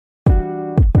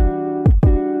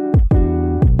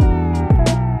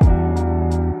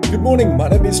Good morning, my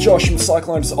name is Josh from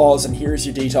Cyclones Oz, and here is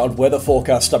your detailed weather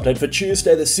forecast update for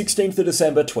Tuesday the 16th of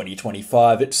December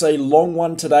 2025. It's a long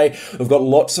one today. We've got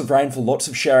lots of rainfall, lots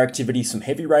of shower activity, some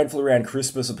heavy rainfall around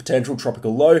Christmas, a potential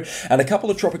tropical low, and a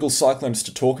couple of tropical cyclones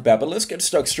to talk about. But let's get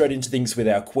stuck straight into things with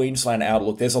our Queensland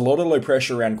outlook. There's a lot of low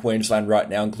pressure around Queensland right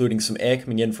now, including some air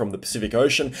coming in from the Pacific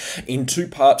Ocean in two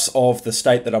parts of the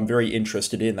state that I'm very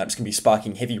interested in. That's going to be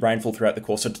sparking heavy rainfall throughout the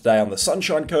course of today on the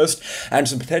Sunshine Coast, and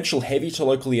some potential heavy to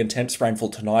locally intense rainfall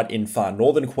tonight in far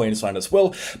northern Queensland as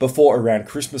well, before around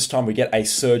Christmas time we get a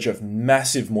surge of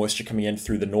massive moisture coming in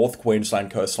through the North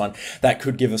Queensland coastline that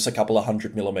could give us a couple of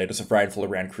 100 millimetres of rainfall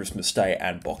around Christmas Day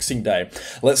and Boxing Day.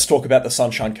 Let's talk about the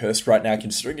Sunshine Coast right now,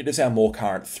 considering it is our more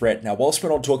current threat. Now, whilst we're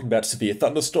not talking about severe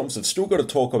thunderstorms, I've still got to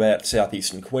talk about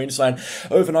southeastern Queensland.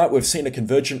 Overnight, we've seen a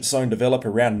convergent zone develop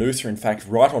around Noosa, in fact,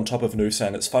 right on top of Noosa,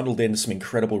 and it's funneled in some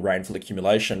incredible rainfall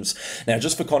accumulations. Now,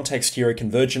 just for context here, a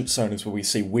convergent zone is where we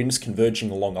see winds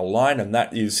converging along a line, and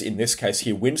that is, in this case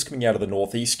here, winds coming out of the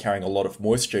northeast carrying a lot of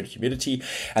moisture and humidity,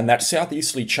 and that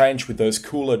southeasterly change with those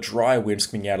cooler, drier winds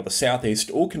coming out of the southeast,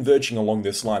 all converging along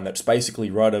this line that's basically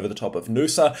right over the top of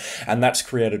Noosa, and that's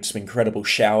created some incredible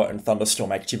shower and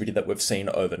thunderstorm activity that we've seen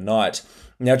overnight.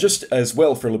 Now, just as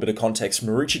well, for a little bit of context,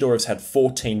 Maroochydore has had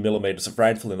 14 millimetres of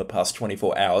rainfall in the past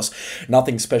 24 hours.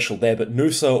 Nothing special there, but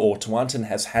Noosa or Tewantin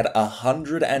has had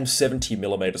 170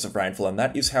 millimetres of rainfall, and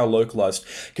that is how localised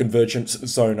convergence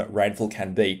zone rainfall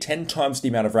can be. 10 times the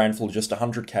amount of rainfall, just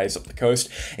 100 k's up the coast.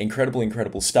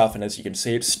 Incredible stuff, and as you can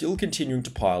see, it's still continuing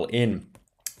to pile in.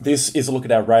 This is a look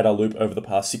at our radar loop over the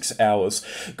past 6 hours.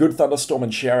 Good thunderstorm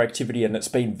and shower activity, and it's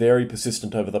been very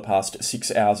persistent over the past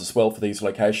 6 hours as well for these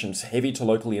locations. Heavy to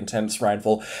locally intense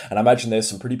rainfall, and I imagine there's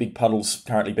some pretty big puddles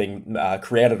currently being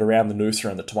created around the Noosa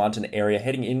and the Tewantin area,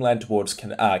 heading inland towards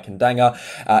Kandanga,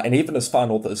 and even as far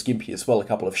north as Gympie as well. A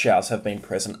couple of showers have been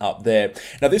present up there.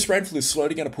 Now, this rainfall is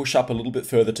slowly going to push up a little bit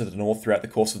further to the north throughout the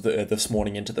course of this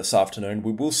morning into this afternoon.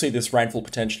 We will see this rainfall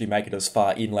potentially make it as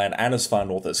far inland and as far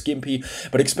north as Gympie,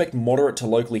 but expect moderate to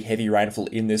locally heavy rainfall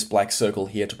in this black circle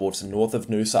here towards the north of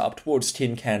Noosa, up towards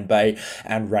Tin Can Bay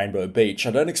and Rainbow Beach.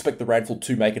 I don't expect the rainfall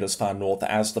to make it as far north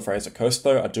as the Fraser Coast,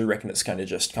 though. I do reckon it's going to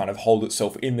just kind of hold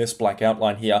itself in this black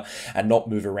outline here and not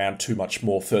move around too much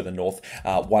more further north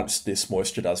once this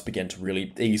moisture does begin to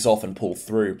really ease off and pull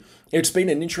through. It's been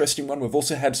an interesting one. We've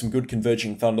also had some good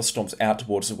converging thunderstorms out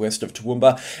towards the west of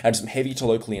Toowoomba, and some heavy to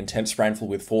locally intense rainfall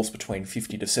with force between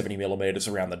 50 to 70 millimetres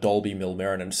around the Dalby,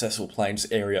 Millmerran and Cecil Plains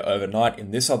area overnight.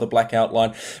 In this other black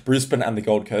outline, Brisbane and the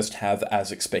Gold Coast have,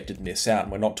 as expected, missed out.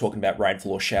 And we're not talking about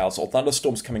rainfall or showers or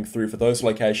thunderstorms coming through for those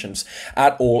locations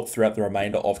at all throughout the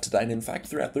remainder of today. And in fact,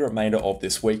 throughout the remainder of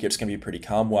this week, it's going to be a pretty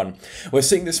calm one. We're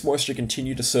seeing this moisture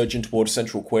continue to surge in towards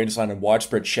central Queensland, and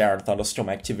widespread shower and thunderstorm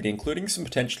activity, including some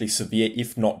potentially severe,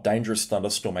 if not dangerous,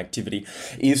 thunderstorm activity,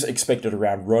 is expected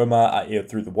around Roma,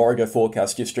 through the Warrego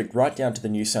Forecast District, right down to the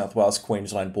New South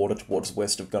Wales-Queensland border towards the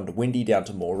west of Gondawindi, down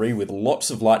to Moree, with lots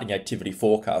of lightning activity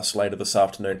forecast later this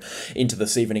afternoon into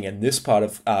this evening in this part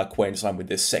of Queensland, with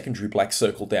this secondary black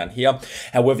circle down here.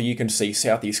 However, you can see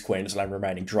southeast Queensland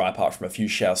remaining dry, apart from a few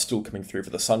showers still coming through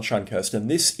for the Sunshine Coast, and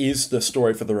this is the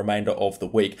story for the remainder of the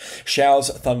week. Showers,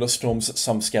 thunderstorms,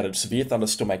 some scattered severe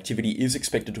thunderstorm activity is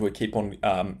expected to keep on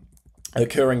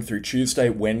occurring through Tuesday,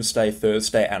 Wednesday,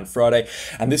 Thursday and Friday,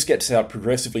 and this gets out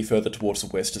progressively further towards the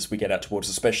west as we get out towards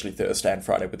especially Thursday and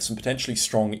Friday, with some potentially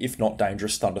strong, if not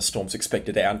dangerous, thunderstorms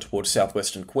expected out towards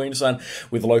southwestern Queensland,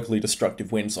 with locally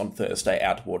destructive winds on Thursday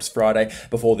out towards Friday,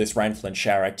 before this rainfall and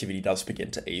shower activity does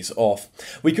begin to ease off.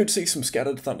 We could see some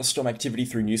scattered thunderstorm activity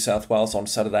through New South Wales on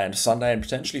Saturday and Sunday, and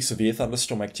potentially severe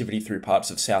thunderstorm activity through parts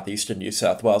of southeastern New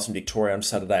South Wales and Victoria on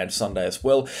Saturday and Sunday as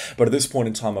well, but at this point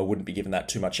in time I wouldn't be giving that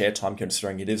too much airtime,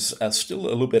 considering it is still a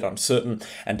little bit uncertain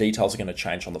and details are going to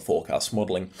change on the forecast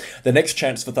modelling. The next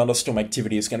chance for thunderstorm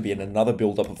activity is going to be in another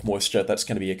build-up of moisture that's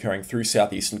going to be occurring through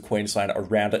southeastern Queensland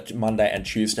around Monday and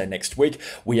Tuesday next week.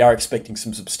 We are expecting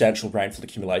some substantial rainfall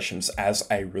accumulations as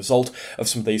a result of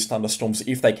some of these thunderstorms.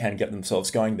 If they can get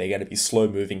themselves going, they're going to be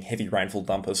slow-moving, heavy rainfall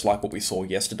dumpers like what we saw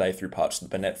yesterday through parts of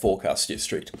the Burnett Forecast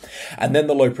District. And then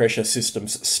the low-pressure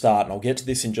systems start, and I'll get to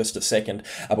this in just a second,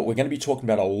 but we're going to be talking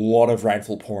about a lot of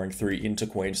rainfall pouring through into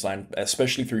Queensland,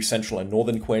 especially through central and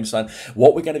northern Queensland.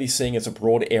 What we're going to be seeing is a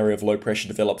broad area of low pressure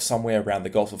develop somewhere around the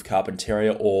Gulf of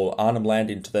Carpentaria or Arnhem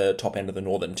Land into the top end of the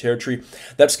Northern Territory.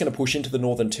 That's going to push into the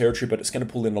Northern Territory, but it's going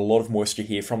to pull in a lot of moisture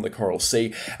here from the Coral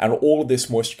Sea, and all of this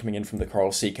moisture coming in from the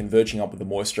Coral Sea converging up with the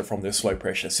moisture from this low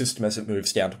pressure system as it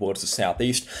moves down towards the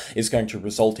southeast is going to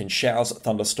result in showers,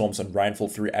 thunderstorms and rainfall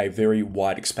through a very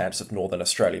wide expanse of northern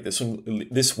Australia.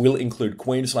 This will include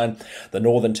Queensland, the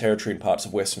Northern Territory and parts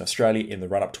of Western Australia, Australia in the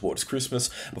run-up towards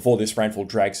Christmas, before this rainfall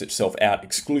drags itself out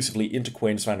exclusively into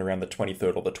Queensland around the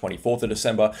 23rd or the 24th of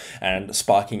December, and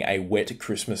sparking a wet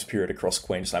Christmas period across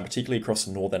Queensland, particularly across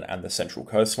the northern and the central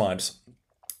coastlines.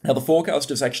 Now, the forecast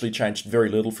has actually changed very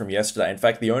little from yesterday. In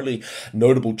fact, the only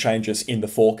notable changes in the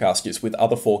forecast is with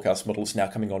other forecast models now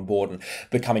coming on board and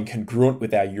becoming congruent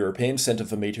with our European Centre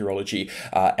for Meteorology,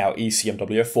 our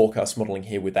ECMWF forecast modelling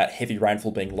here, with that heavy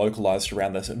rainfall being localised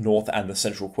around the north and the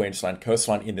central Queensland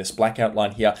coastline in this black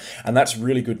outline here. And that's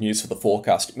really good news for the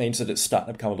forecast. It means that it's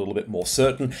starting to become a little bit more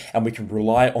certain, and we can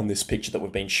rely on this picture that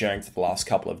we've been sharing for the last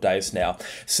couple of days now.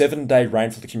 7-day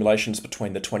rainfall accumulations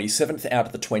between the 27th out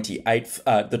to the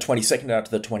 28th, the 22nd out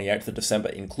to the 28th of December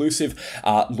inclusive,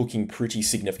 are looking pretty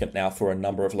significant now for a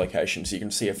number of locations. You can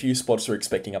see a few spots are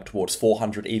expecting up towards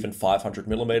 400, even 500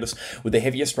 millimetres, with the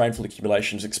heaviest rainfall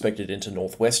accumulations expected into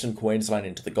northwestern Queensland,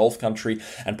 into the Gulf country,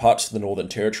 and parts of the Northern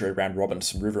Territory around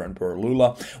Robinson River and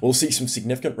Borroloola. We'll see some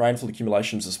significant rainfall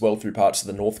accumulations as well through parts of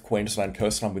the North Queensland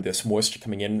coastline, with this moisture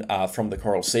coming in from the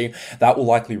Coral Sea. That will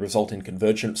likely result in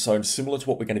convergence zones similar to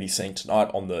what we're going to be seeing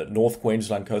tonight on the North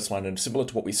Queensland coastline, and similar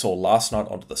to what we saw last night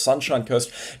onto the Sunshine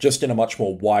Coast, just in a much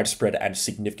more widespread and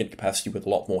significant capacity with a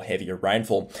lot more heavier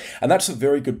rainfall. And that's a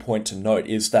very good point to note,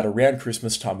 is that around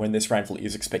Christmas time, when this rainfall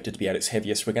is expected to be at its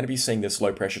heaviest, we're going to be seeing this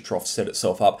low pressure trough set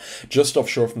itself up just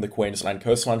offshore from the Queensland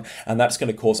coastline, and that's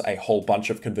going to cause a whole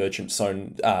bunch of convergence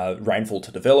zone rainfall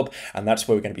to develop, and that's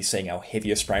where we're going to be seeing our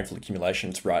heaviest rainfall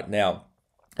accumulations right now.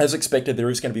 As expected, there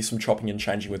is going to be some chopping and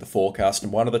changing with the forecast,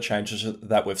 and one of the changes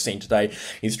that we've seen today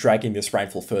is dragging this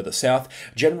rainfall further south.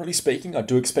 Generally speaking, I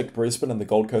do expect Brisbane and the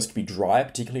Gold Coast to be dry,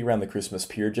 particularly around the Christmas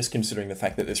period, just considering the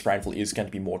fact that this rainfall is going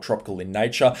to be more tropical in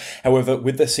nature. However,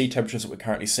 with the sea temperatures that we're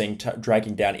currently seeing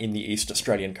dragging down in the East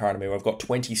Australian current, I mean, we've got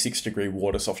 26-degree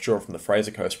waters offshore from the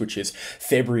Fraser Coast, which is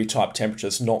February-type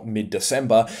temperatures, not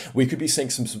mid-December. We could be seeing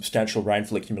some substantial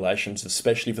rainfall accumulations,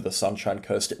 especially for the Sunshine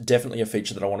Coast. Definitely a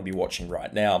feature that I want to be watching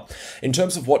right now. In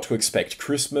terms of what to expect,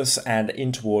 Christmas and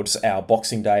in towards our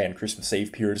Boxing Day and Christmas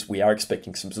Eve periods, we are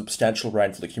expecting some substantial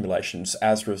rainfall accumulations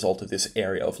as a result of this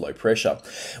area of low pressure.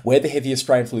 Where the heaviest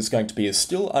rainfall is going to be is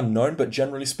still unknown, but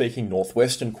generally speaking,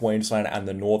 northwestern Queensland and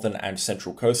the northern and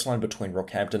central coastline between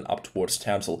Rockhampton up towards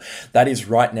Townsville. That is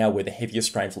right now where the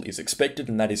heaviest rainfall is expected,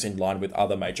 and that is in line with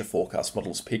other major forecast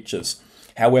models' pictures.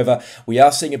 However, we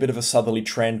are seeing a bit of a southerly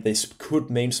trend. This could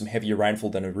mean some heavier rainfall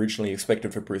than originally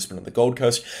expected for Brisbane and the Gold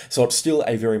Coast, so it's still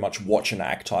a very much watch and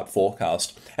act type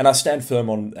forecast. And I stand firm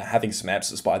on having some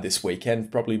answers by this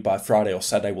weekend. Probably by Friday or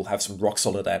Saturday we'll have some rock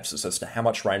solid answers as to how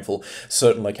much rainfall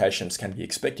certain locations can be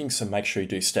expecting, so make sure you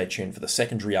do stay tuned for the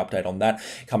secondary update on that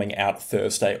coming out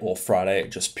Thursday or Friday,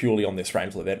 just purely on this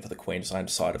rainfall event for the Queensland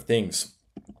side of things.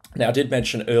 Now, I did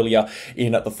mention earlier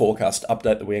in the forecast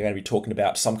update that we're going to be talking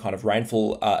about some kind of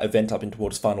rainfall event up in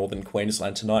towards far northern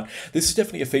Queensland tonight. This is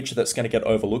definitely a feature that's going to get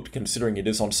overlooked, considering it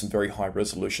is on some very high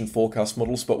resolution forecast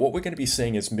models, but what we're going to be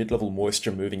seeing is mid-level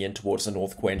moisture moving in towards the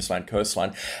North Queensland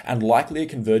coastline, and likely a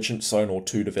convergent zone or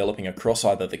two developing across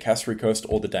either the Cassowary Coast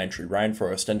or the Daintree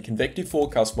rainforest. And convective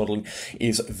forecast modelling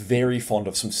is very fond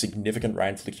of some significant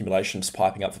rainfall accumulations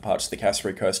piping up for parts of the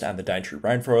Cassowary Coast and the Daintree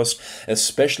rainforest,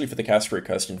 especially for the Cassowary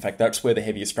Coast. In fact, that's where the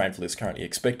heaviest rainfall is currently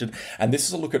expected, and this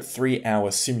is a look at 3-hour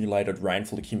simulated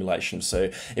rainfall accumulation. So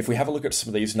if we have a look at some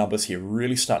of these numbers here,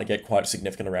 really starting to get quite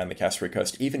significant around the Cassowary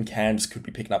Coast. Even Cairns could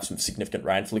be picking up some significant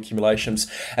rainfall accumulations,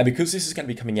 and because this is going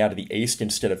to be coming out of the east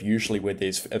instead of usually where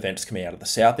there's events coming out of the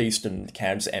southeast, and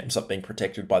Cairns ends up being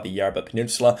protected by the Yarrabah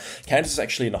Peninsula, Cairns is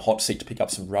actually in a hot seat to pick up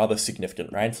some rather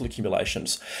significant rainfall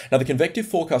accumulations. Now, the convective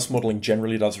forecast modelling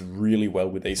generally does really well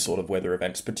with these sort of weather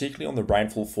events, particularly on the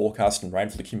rainfall forecast and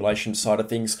rainfall accumulation side of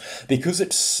things, because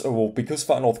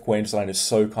far north Queensland is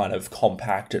so kind of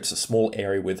compact. It's a small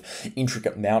area with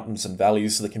intricate mountains and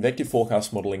valleys. The convective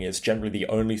forecast modelling is generally the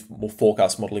only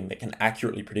forecast modelling that can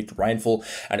accurately predict rainfall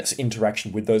and its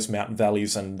interaction with those mountain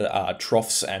valleys and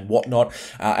troughs and whatnot,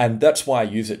 and that's why I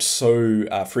use it so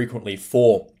frequently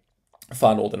for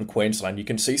far northern Queensland. You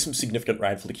can see some significant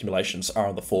rainfall accumulations are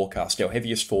on the forecast. Our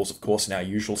heaviest falls, of course, in our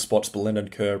usual spots, Belinda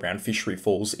Kerr, around Fishery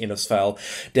Falls, Innisfail,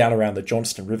 down around the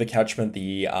Johnston River catchment,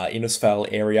 the Innisfail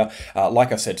area.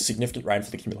 Like I said, significant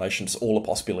rainfall accumulations, all a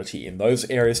possibility in those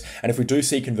areas. And if we do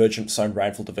see convergent zone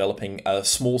rainfall developing, a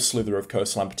small slither of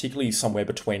coastline, particularly somewhere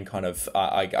between kind of,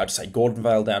 I'd say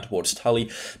Gordonvale down towards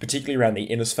Tully, particularly around the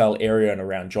Innisfail area and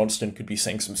around Johnston, could be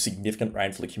seeing some significant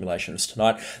rainfall accumulations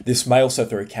tonight. This may also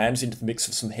throw Cairns into the mix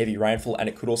of some heavy rainfall, and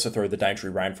it could also throw the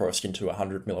Daintree rainforest into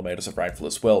 100 millimeters of rainfall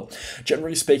as well.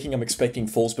 Generally speaking, I'm expecting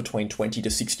falls between 20 to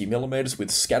 60 millimeters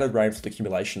with scattered rainfall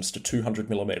accumulations to 200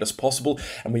 millimeters possible,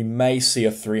 and we may see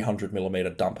a 300 millimeter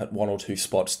dump at one or two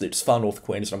spots. That's far north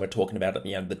Queensland we're talking about at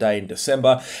the end of the day in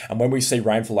December. And when we see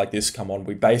rainfall like this come on,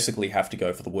 we basically have to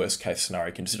go for the worst case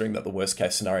scenario, considering that the worst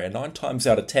case scenario 9 times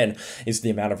out of 10 is the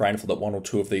amount of rainfall that one or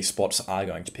two of these spots are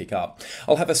going to pick up.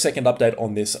 I'll have a second update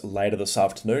on this later this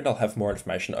afternoon. I'll have more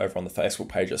information over on the Facebook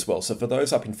page as well. So for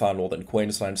those up in far northern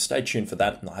Queensland, stay tuned for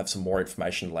that, and I'll have some more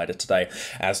information later today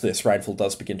as this rainfall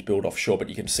does begin to build offshore. But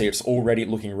you can see it's already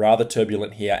looking rather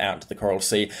turbulent here out into the Coral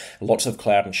Sea. Lots of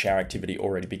cloud and shower activity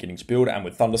already beginning to build, and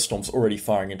with thunderstorms already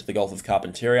firing into the Gulf of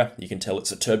Carpentaria, you can tell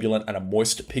it's a turbulent and a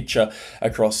moist picture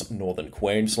across northern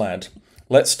Queensland.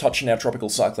 Let's touch on our tropical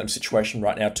cyclone situation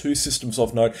right now. Two systems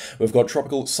of note. We've got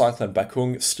tropical cyclone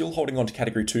Bakung still holding on to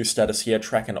category 2 status here,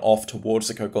 tracking off towards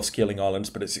the Cocos-Keeling Islands,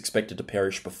 but it's expected to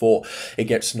perish before it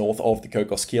gets north of the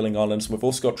Cocos-Keeling Islands. We've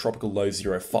also got tropical low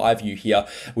 05U here,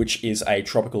 which is a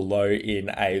tropical low in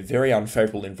a very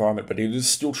unfavorable environment, but it is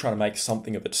still trying to make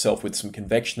something of itself with some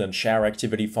convection and shower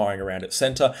activity firing around its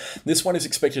center. This one is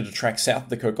expected to track south of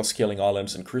the Cocos-Keeling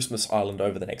Islands and Christmas Island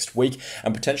over the next week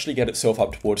and potentially get itself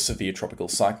up towards severe tropical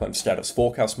cyclone status.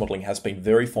 Forecast modelling has been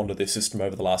very fond of this system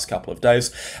over the last couple of days,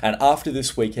 and after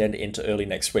this weekend into early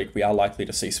next week, we are likely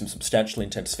to see some substantial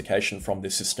intensification from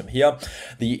this system here.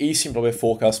 The ECMWF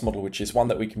forecast model, which is one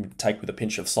that we can take with a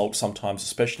pinch of salt sometimes,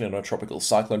 especially on a tropical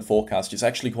cyclone forecast, is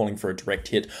actually calling for a direct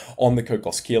hit on the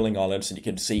Cocos-Keeling Islands, and you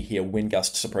can see here wind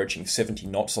gusts approaching 70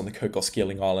 knots on the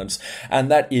Cocos-Keeling Islands,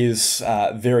 and that is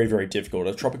very, very difficult.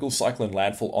 A tropical cyclone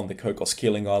landfall on the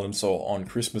Cocos-Keeling Islands or on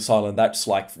Christmas Island, that's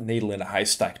like needle in a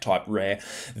haystack type rare.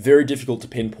 Very difficult to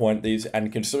pinpoint these,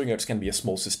 and considering it's going to be a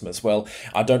small system as well,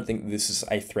 I don't think this is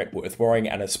a threat worth worrying,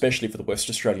 and especially for the West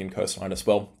Australian coastline as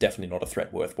well, definitely not a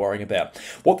threat worth worrying about.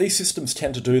 What these systems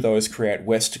tend to do though is create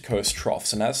west coast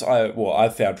troughs, and as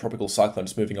I've found tropical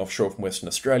cyclones moving offshore from Western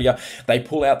Australia, they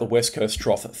pull out the west coast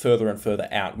trough further and further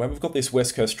out. When we've got this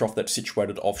west coast trough that's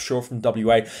situated offshore from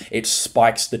WA, it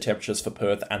spikes the temperatures for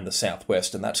Perth and the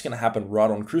southwest, and that's going to happen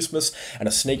right on Christmas. And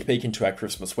a sneak peek into our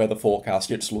Christmas weather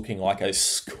forecast, it's looking like a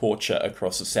scorcher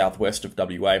across the southwest of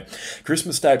WA.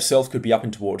 Christmas Day itself could be up in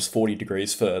towards 40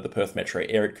 degrees for the Perth metro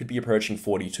area. It could be approaching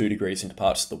 42 degrees into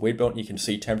parts of the Wheatbelt, and you can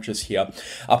see temperatures here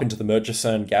up into the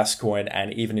Murchison, Gascoyne,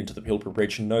 and even into the Pilbara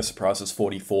region. No surprises,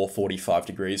 44, 45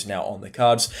 degrees now on the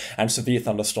cards, and severe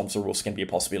thunderstorms are also going to be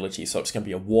a possibility, so it's going to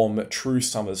be a warm, true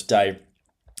summer's day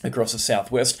across the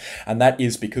southwest, and that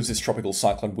is because this tropical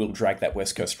cyclone will drag that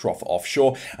west coast trough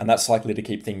offshore, and that's likely to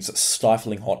keep things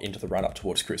stifling hot into the run up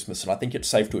towards Christmas. And I think it's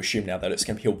safe to assume now that it's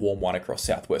going to be a warm one across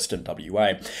southwestern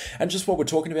WA. And just what we're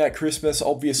talking about Christmas,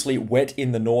 obviously wet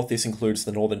in the north. This includes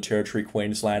the Northern Territory,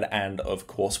 Queensland, and of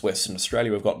course Western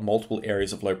Australia. We've got multiple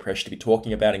areas of low pressure to be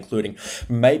talking about, including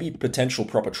maybe potential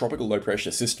proper tropical low pressure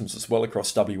systems as well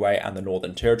across WA and the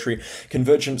Northern Territory.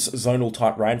 Convergence zonal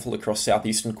type rainfall across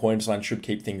southeastern Queensland should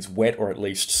keep things wet or at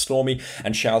least stormy,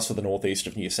 and showers for the northeast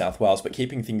of New South Wales, but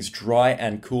keeping things dry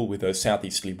and cool with those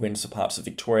southeasterly winds for parts of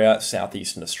Victoria,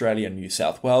 southeastern Australia, and New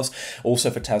South Wales. Also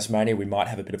for Tasmania, we might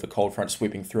have a bit of a cold front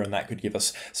sweeping through, and that could give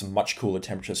us some much cooler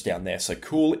temperatures down there. So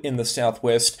cool in the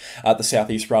southwest, the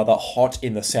southeast rather, hot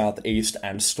in the southeast,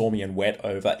 and stormy and wet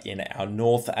over in our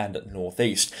north and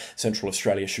northeast. Central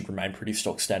Australia should remain pretty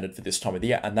stock standard for this time of the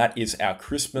year, and that is our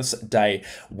Christmas Day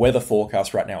weather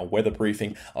forecast right now, a weather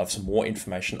briefing. I'll have some more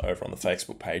information over on the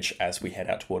Facebook page as we head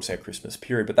out towards our Christmas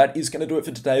period. But that is going to do it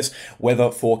for today's weather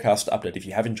forecast update. If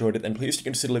you have enjoyed it, then please do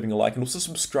consider leaving a like and also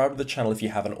subscribe to the channel if you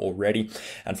haven't already.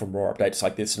 And for more updates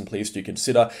like this, and please do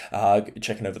consider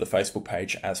checking over the Facebook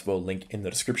page as well, link in the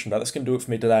description. But that's going to do it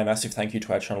for me today. A massive thank you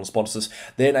to our channel sponsors.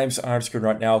 Their names are on screen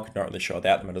right now. Could not really show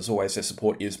without them, and as always, their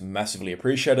support is massively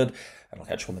appreciated. And I'll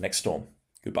catch you on the next storm.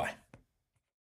 Goodbye.